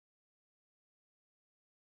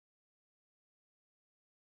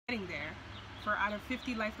getting there for out of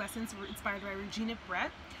 50 life lessons inspired by Regina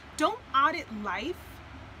Brett. Don't audit life,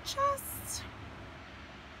 just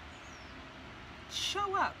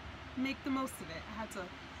show up, make the most of it. I had to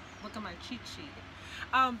look at my cheat sheet.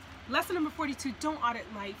 Lesson number 42, don't audit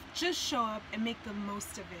life, just show up and make the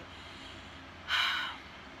most of it. I'm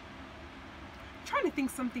trying to think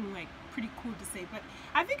something like pretty cool to say, but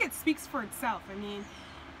I think it speaks for itself. I mean,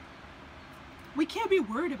 we can't be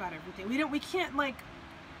worried about everything.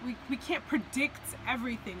 We can't predict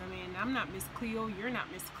everything. I mean, I'm not Miss Cleo, you're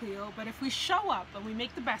not Miss Cleo, but if we show up and we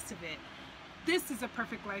make the best of it, this is a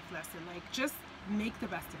perfect life lesson. Like, just make the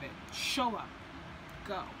best of it. Show up.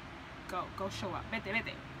 Go show up. Vete,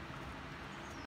 vete.